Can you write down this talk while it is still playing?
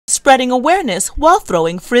spreading awareness while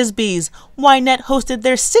throwing frisbees. YNet hosted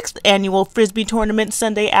their 6th annual Frisbee Tournament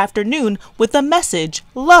Sunday afternoon with a message: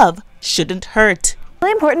 love shouldn't hurt.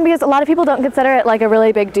 Really important because a lot of people don't consider it like a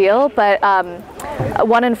really big deal, but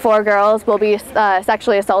 1 in 4 girls will be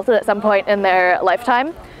sexually assaulted at some point in their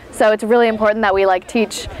lifetime. So it's really important that we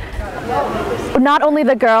teach not only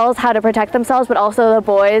the girls how to protect themselves, but also the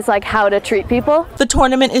boys how to treat people. The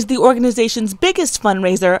tournament is the organization's biggest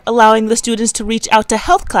fundraiser, allowing the students to reach out to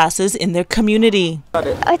health classes in their community.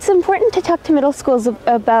 It's important to talk to middle schools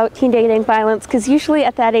about teen dating violence, because usually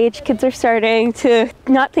at that age kids are starting to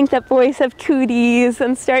not think that boys have cooties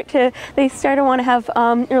and they start to want to have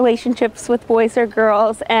relationships with boys or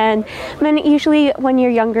girls. And usually when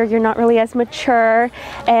you're younger, you're not really as mature,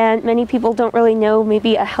 and many people don't really know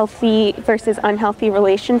maybe a healthy versus unhealthy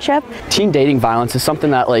relationship. Teen dating violence is something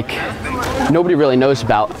that nobody really knows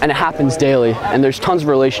about, and it happens daily, and there's tons of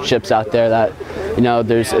relationships out there that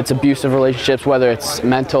it's abusive relationships, whether it's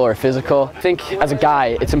mental or physical. I think as a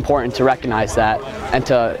guy it's important to recognize that and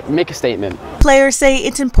to make a statement. Players say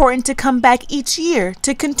it's important to come back each year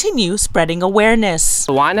to continue spreading awareness.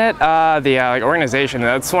 YNet, the organization,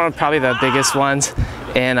 that's one of probably the biggest ones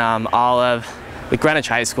in all of Greenwich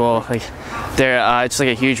High School. It's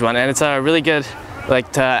a huge one, and it's a really good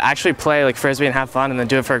to actually play frisbee and have fun and then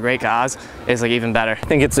do it for a great cause is even better. I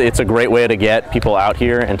think it's a great way to get people out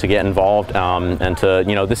here and to get involved, and to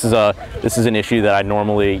this is an issue that I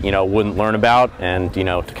normally wouldn't learn about, and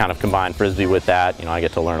to kind of combine frisbee with that, I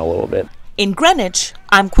get to learn a little bit. In Greenwich,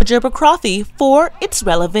 I'm Kwajirba Crofty for It's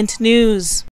Relevant News.